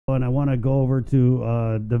And I want to go over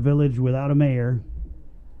to the village without a mayor,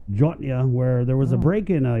 Jotnya, where there was a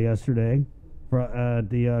break-in yesterday at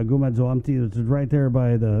the Guma Yo'Amte, which is right there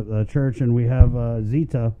by the church, and we have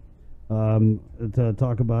Zita to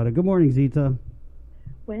talk about it. Good morning, Zita.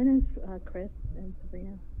 When is Chris and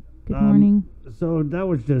Sabrina? Good morning. So that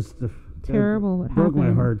was just terrible. What broke happened?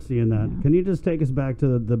 my heart seeing that. Yeah. Can you just take us back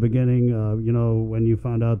to the beginning? When you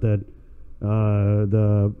found out that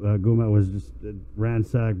the Guma was just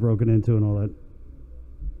ransacked, broken into, and all that.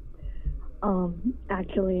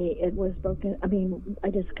 Actually, it was broken. I mean, I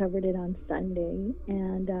discovered it on Sunday,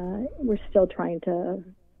 and we're still trying to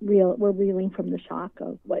we're reeling from the shock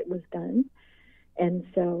of what was done. And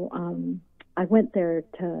so I went there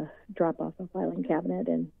to drop off a filing cabinet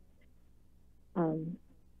and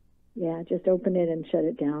just opened it and shut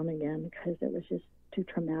it down again because it was just too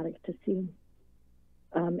traumatic to see.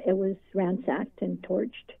 It was ransacked and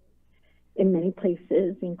torched in many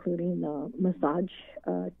places, including the massage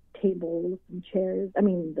tables and chairs. I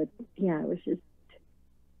mean, it was just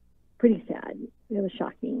pretty sad. It was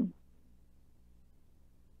shocking.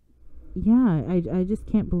 Yeah, I just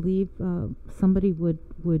can't believe somebody would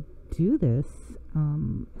do this,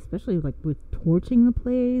 especially like with torching the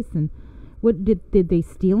place. And what did they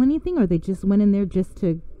steal anything, or they just went in there just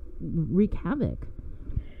to wreak havoc?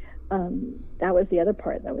 That was the other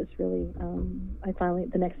part that was really, I finally,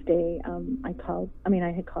 the next day, I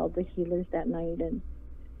had called the healers that night, and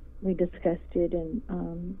we discussed it,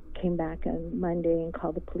 and came back on Monday and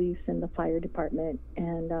called the police and the fire department,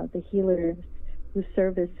 and the healers who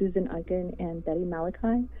serve as Susan Uggan and Betty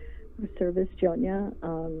Malachi, who serve as Jonya,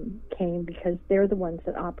 came because they're the ones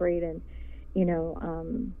that operate, and,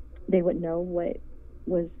 they would know what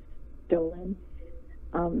was stolen.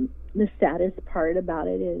 The saddest part about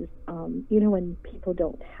it is, when people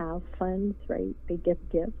don't have funds, right, they give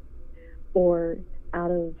gifts, or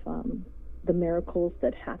out of the miracles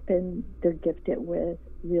that happen, they're gifted with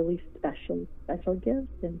really special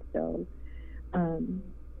gifts. And so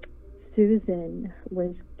Susan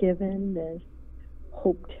was given this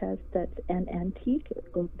hope chest that's an antique.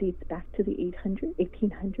 It dates back to the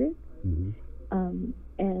 1800s. Mm-hmm.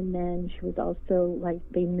 And then she was also, like,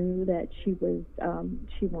 they knew that she was,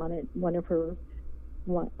 she wanted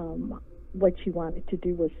what she wanted to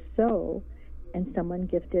do was sew, and someone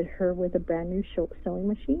gifted her with a brand new sewing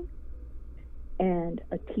machine and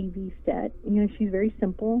a TV set. She's very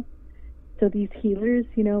simple. So these healers,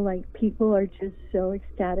 people are just so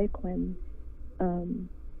ecstatic when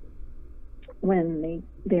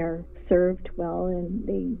they're served well and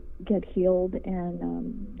they get healed,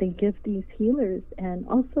 and they give these healers, and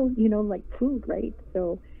also, like food, right?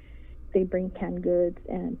 So they bring canned goods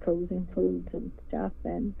and frozen foods and stuff,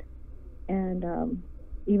 and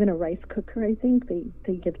even a rice cooker. I think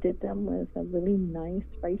they gifted them with a really nice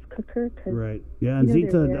rice cooker. Right. Yeah, and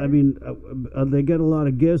Zita, I mean, they get a lot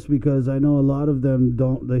of gifts because I know a lot of them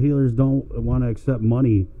the healers don't want to accept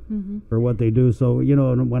money for what they do. So,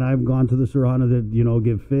 when I've gone to the Serrano, they,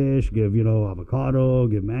 give fish, give, avocado,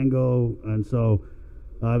 give mango. And so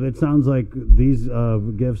it sounds like these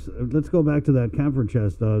gifts, let's go back to that camphor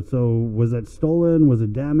chest. So was that stolen? Was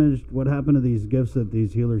it damaged? What happened to these gifts that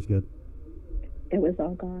these healers get? It was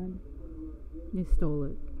all gone. They stole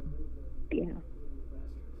it. Yeah.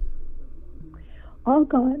 All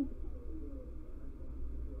gone.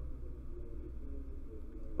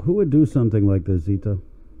 Who would do something like this, Zita?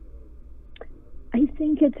 I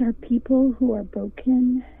think it's our people who are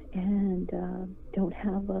broken and don't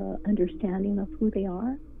have a understanding of who they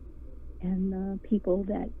are, and the people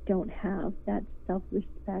that don't have that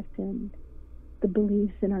self-respect and the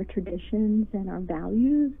beliefs in our traditions and our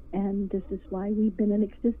values. And this is why we've been in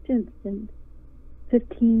existence since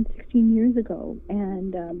 15, 16 years ago.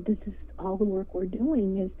 And this is all the work we're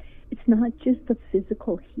doing. It's not just the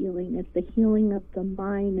physical healing, it's the healing of the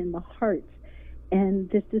mind and the hearts. And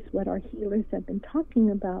this is what our healers have been talking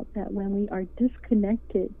about, that when we are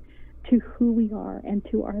disconnected to who we are and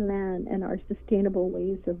to our land and our sustainable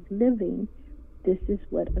ways of living, this is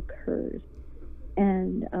what occurs.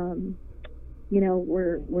 And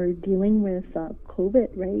we're dealing with COVID,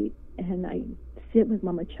 right? And I sit with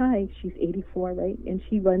Mama Chai. She's 84, right? And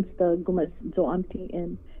she runs the Guma Yo'Amte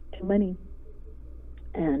in Tumani.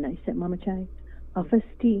 And I said, Mama Chai,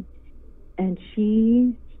 Afasti. And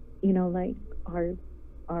she, like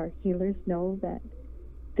our healers know that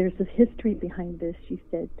there's a history behind this. She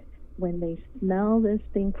said, when they smell this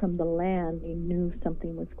thing from the land, they knew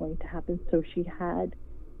something was going to happen. So she had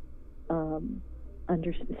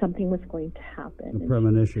something was going to happen. A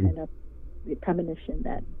premonition. Kind of a premonition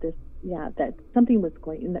that that something was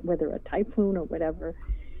going, whether a typhoon or whatever.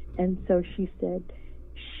 And so she said,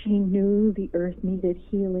 she knew the earth needed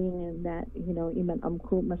healing, and that, you know, iman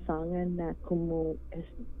amku masangan na kumu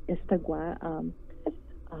estagua.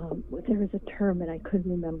 There was a term and I couldn't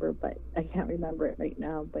remember, but I can't remember it right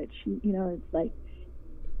now. But she, you know, it's like,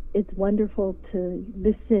 it's wonderful to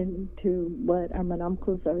listen to what our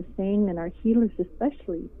manamkos are saying, and our healers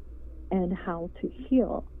especially, and how to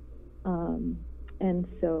heal. And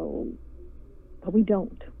so, but we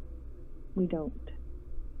don't.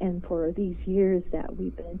 And for these years that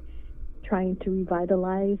we've been trying to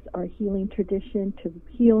revitalize our healing tradition, to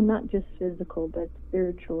heal not just physical, but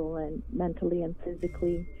spiritual and mentally and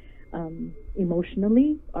physically,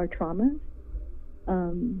 emotionally, our traumas.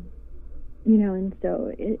 You know, and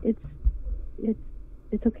so it's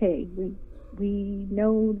okay. We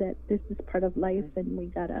know that this is part of life, and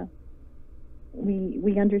we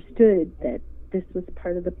understood that this was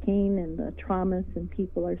part of the pain and the traumas, and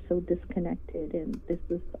people are so disconnected, and this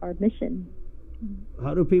is our mission.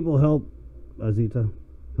 How do people help, Zita?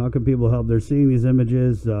 How can people help? They're seeing these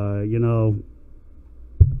images, you know,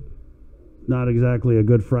 not exactly a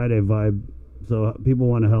Good Friday vibe, so people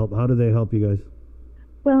want to help. How do they help you guys?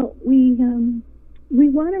 Well, we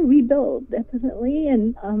want to rebuild, definitely,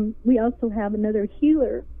 and we also have another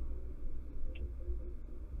healer.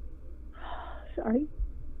 Sorry.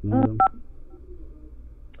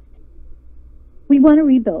 We want to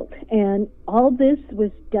rebuild, and all this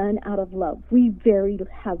was done out of love. We have very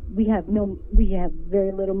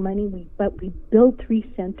little money, but we built 3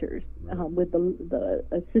 centers with the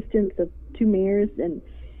assistance of 2 mayors and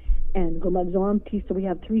Guma Yo'Amte. So we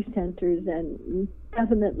have 3 centers, and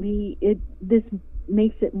definitely this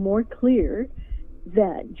makes it more clear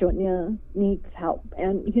that Jonya needs help.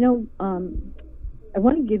 And you know, I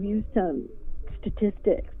want to give you some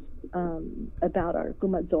statistics about our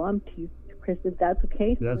Guma Yo'Amte, Chris, if that's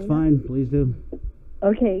okay. That's fine. Please do.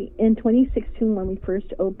 Okay. In 2016, when we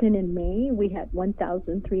first opened in May, we had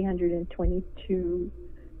 1,322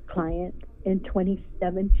 clients. In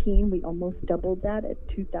 2017, we almost doubled that at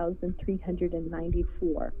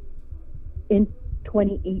 2,394. In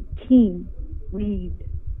 2018, we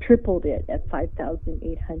tripled it at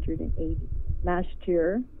 5,880. Last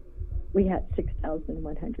year, we had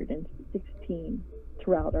 6,116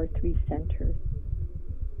 throughout our 3 centers.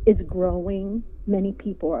 It's growing. Many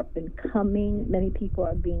people have been coming. Many people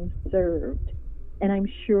are being served. And I'm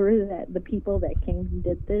sure that the people that came and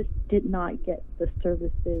did this did not get the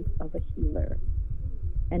services of a healer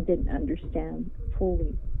and didn't understand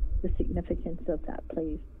fully the significance of that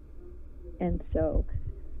place. And so,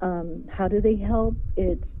 how do they help?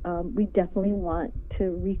 It's we definitely want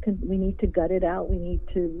to we need to gut it out. We need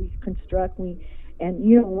to reconstruct. And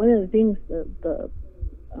you know, one of the things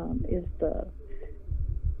is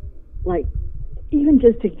like, even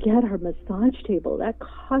just to get our massage table, that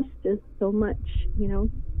cost us so much, you know.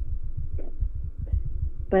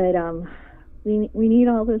 But we need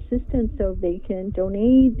all the assistance, so they can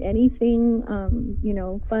donate anything, you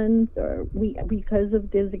know, funds, or because of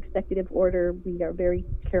this executive order, we are very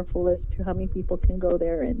careful as to how many people can go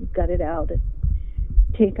there and gut it out and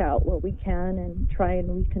take out what we can and try and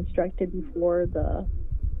reconstruct it before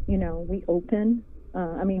we open.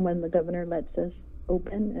 When the governor lets us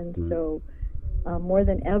open, and so more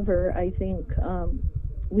than ever, I think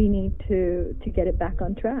we need to get it back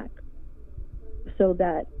on track so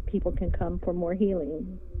that people can come for more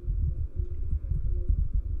healing.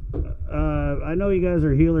 I know you guys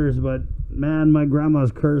are healers, but man, my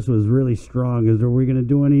grandma's curse was really strong. Are we going to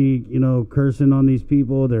do any, cursing on these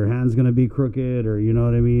people? Their hands going to be crooked, or you know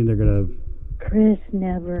what I mean? They're going to... Chris,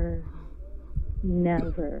 never.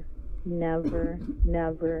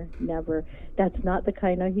 That's not the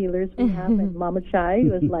kind of healers we have. And Mama Chai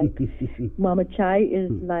was like, Mama Chai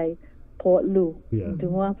is like Port Lu. Yeah. Do you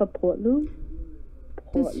want for Port Lu?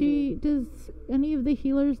 Does any of the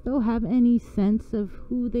healers though have any sense of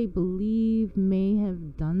who they believe may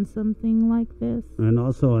have done something like this? And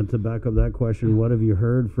also, to back up that question, what have you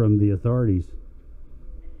heard from the authorities?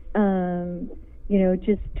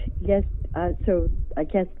 Yes. So I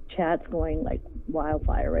guess chat's going like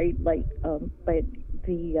wildfire, right? Like, but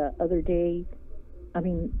the other day,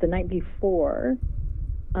 the night before,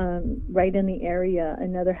 right in the area,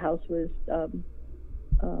 another house was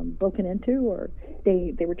broken into, or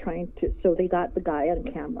they were trying to, so they got the guy on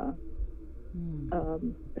camera.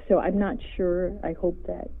 So I'm not sure. I hope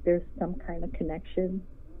that there's some kind of connection.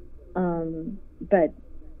 But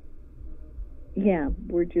yeah,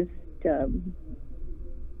 we're just,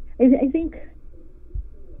 I think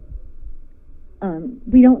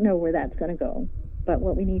we don't know where that's going to go. But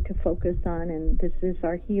what we need to focus on, and this is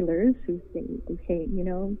our healers who say, okay,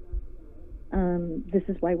 this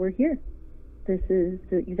is why we're here. this is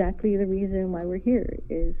exactly the reason why we're here,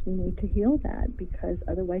 is we need to heal that, because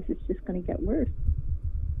otherwise it's just going to get worse.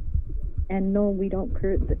 And no, we don't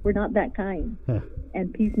we're not that kind.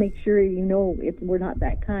 And please make sure you know we're not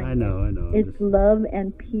that kind. I know. It's love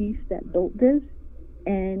and peace that built this,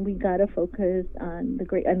 and we got to focus on the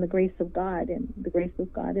grace of God, and the grace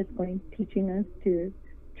of God is teaching us to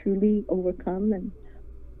truly overcome, and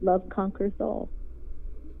love conquers all.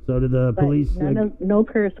 So did the police... no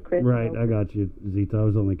curse, Chris. Right, no. I got you, Zita. I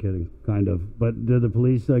was only kidding, kind of. But did the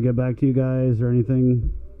police get back to you guys or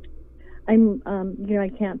anything? I'm, I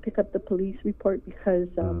can't pick up the police report because...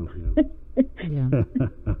 Yeah.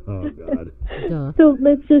 Oh, God. Duh. So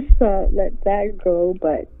let's just let that go.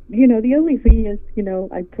 But, the only thing is,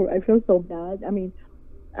 I feel so bad. I mean,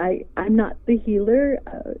 I'm not the healer,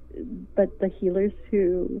 but the healers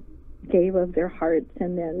who gave of their hearts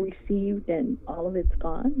and then received and all of it's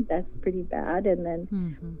gone. That's pretty bad. And then,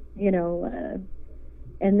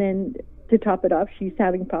 and then to top it off, she's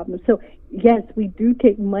having problems. So yes, we do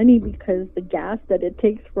take money because the gas that it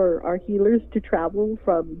takes for our healers to travel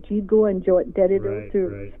from Jigo and Derrido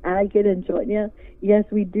to Agate and Jonia. Yes,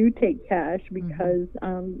 we do take cash because,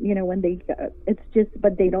 when they, it's just,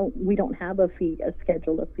 but we don't have a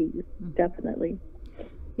schedule of fees, definitely.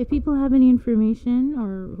 If people have any information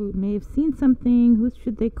or who may have seen something, who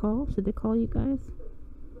should they call? Should they call you guys?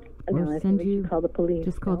 No, I think we should call the police.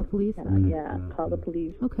 Just call the police? Call the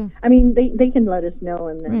police. Okay. I mean, they can let us know,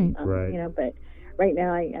 and then, but right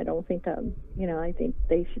now, I don't think, I think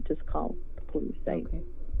they should just call the police. Okay.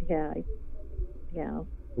 Yeah.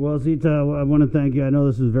 Well, Zita, I want to thank you. I know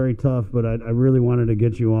this is very tough, but I really wanted to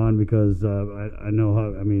get you on because I know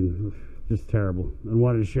how, just terrible, and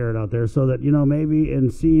wanted to share it out there so that, maybe in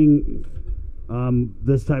seeing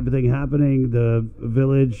this type of thing happening, the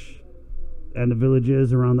village and the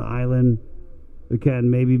villages around the island can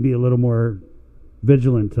maybe be a little more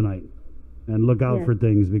vigilant tonight and look out for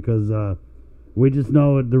things, because we just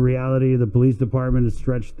know the reality. The police department is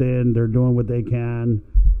stretched thin. They're doing what they can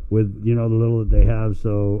with, the little that they have.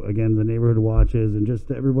 So again, the neighborhood watches, and just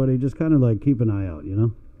everybody just kind of like keep an eye out,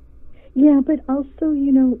 Yeah, but also,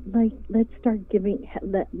 let's start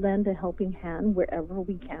lend a helping hand wherever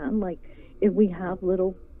we can. Like, if we have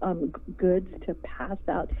little goods to pass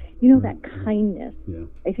out, that kindness. Yeah.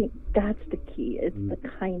 I think that's the key. It's the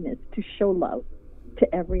kindness, to show love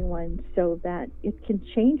to everyone so that it can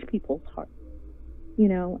change people's hearts,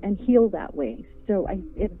 and heal that way. So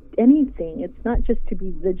if anything, it's not just to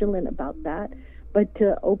be vigilant about that, but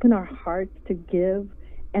to open our hearts to give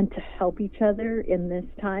and to help each other in this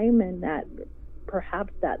time, and that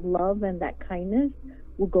perhaps that love and that kindness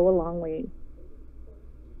will go a long way.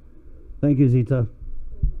 Thank you, Zita.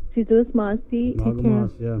 Si Dios Masi. Take care.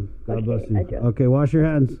 Yeah. God bless you. Adios. Okay, wash your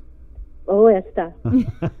hands. Oh, esta.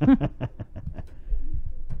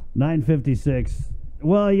 9:56.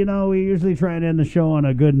 Well, we usually try and end the show on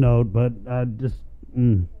a good note, but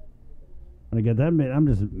when I get that, I'm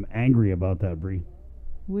just angry about that, Bree.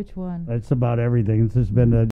 Which one? It's about everything. It's just been